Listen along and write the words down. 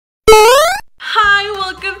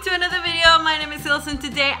welcome to another video. My name is Ilse and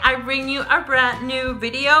today I bring you a brand new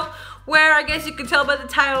video where I guess you can tell by the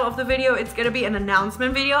title of the video it's gonna be an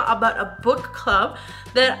announcement video about a book club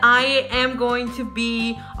that I am going to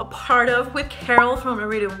be a part of with Carol from A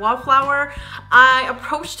Reading Wallflower. I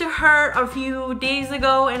approached her a few days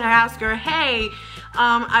ago and I asked her, hey,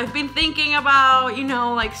 I've been thinking about,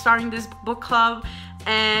 like starting this book club,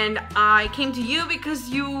 and I came to you because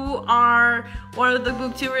you are one of the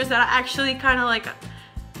booktubers that I actually kind of like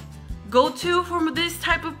go to for this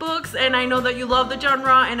type of books, and I know that you love the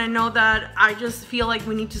genre, and I know that I just feel like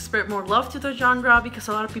we need to spread more love to the genre because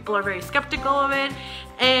a lot of people are very skeptical of it,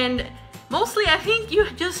 and mostly I think you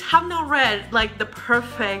just have not read like the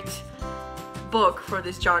perfect book for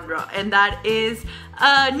this genre, and that is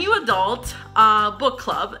a new adult book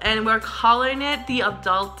club, and we're calling it the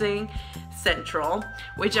Adulting Central,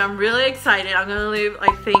 which I'm really excited. I'm gonna leave,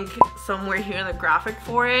 I think, somewhere here in the graphic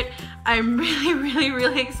for it. I'm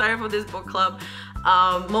really excited for this book club,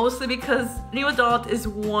 mostly because new adult is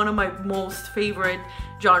one of my most favorite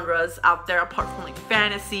genres out there, apart from like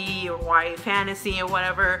fantasy or YA fantasy or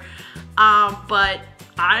whatever. But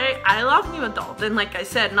I love new adult, and like I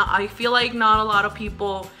said, I feel like not a lot of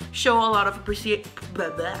people show a lot of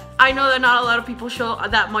I know that not a lot of people show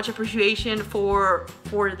that much appreciation for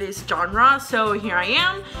this genre, so here I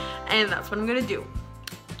am, and that's what I'm gonna do.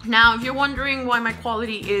 Now, if you're wondering why my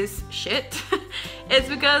quality is shit, it's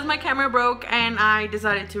because my camera broke and I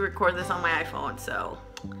decided to record this on my iPhone, so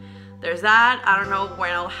there's that. I don't know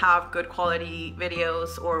when I'll have good quality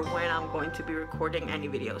videos or when I'm going to be recording any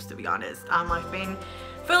videos, to be honest. I've been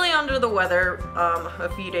feeling under the weather a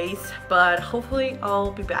few days, but hopefully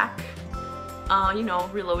I'll be back,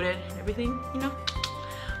 reloaded and everything,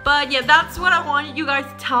 But yeah, that's what I wanted you guys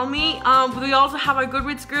to tell me. We also have our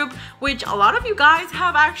Goodreads group, which a lot of you guys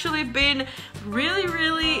have actually been really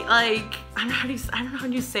like, I don't know how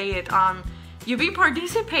you say it. You've been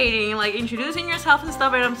participating, like introducing yourself and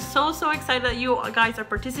stuff, and I'm so excited that you guys are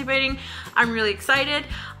participating. I'm really excited.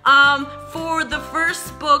 For the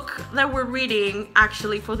first book that we're reading,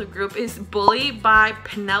 actually, for the group is Bully by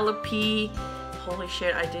Penelope. Holy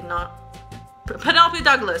shit, Penelope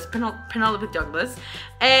Douglas.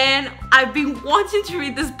 And I've been wanting to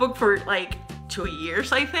read this book for like 2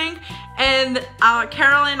 years, I think, and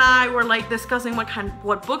Carol and I were like discussing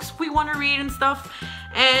what books we want to read and stuff,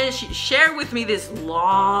 and she shared with me this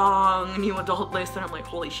long new adult list, and I'm like,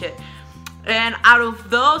 holy shit. And out of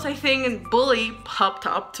those, I think Bully popped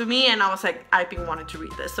up to me, and I was like, I've been wanting to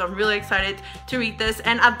read this, so I'm really excited to read this.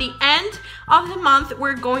 And at the end of the month,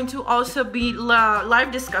 we're going to also be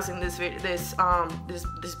live discussing these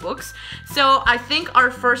books. So I think our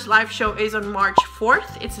first live show is on March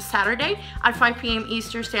 4th. It's a Saturday at 5 p.m.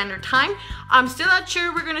 Eastern Standard Time. I'm still not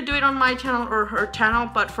sure we're gonna do it on my channel or her channel,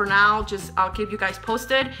 but for now, I'll keep you guys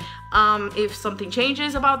posted if something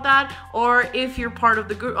changes about that, or if you're part of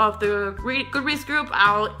the Goodreads group,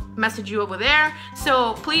 I'll message you over there.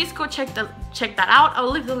 So please go check that out. I'll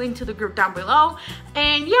leave the link to the group down below,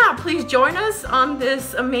 and yeah, please join us on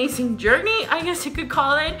this amazing journey, I guess you could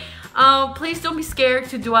call it. Please don't be scared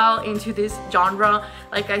to dwell into this genre.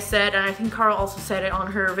 Like I said, and I think Carl also said it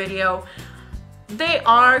on her video, they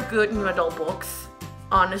are good new adult books.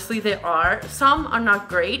 Honestly, they are. Some are not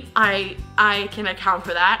great. I can account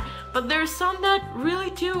for that. But there's some that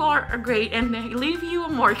really are great, and they leave you a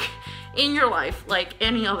mark in your life like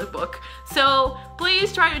any other book. So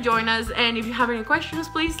please try to join us, and if you have any questions,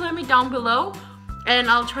 please let me down below, and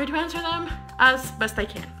I'll try to answer them as best I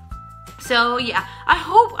can. So yeah,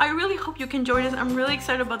 I really hope you can join us. I'm really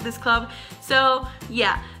excited about this club. So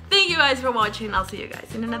yeah, thank you guys for watching. I'll see you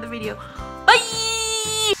guys in another video. Bye!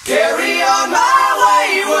 Carry on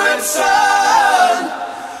my wayward son.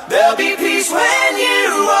 There'll be peace when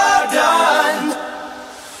you are done.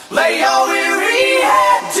 Lay your weary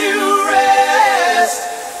head to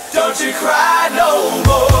rest. Don't you cry no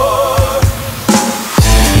more.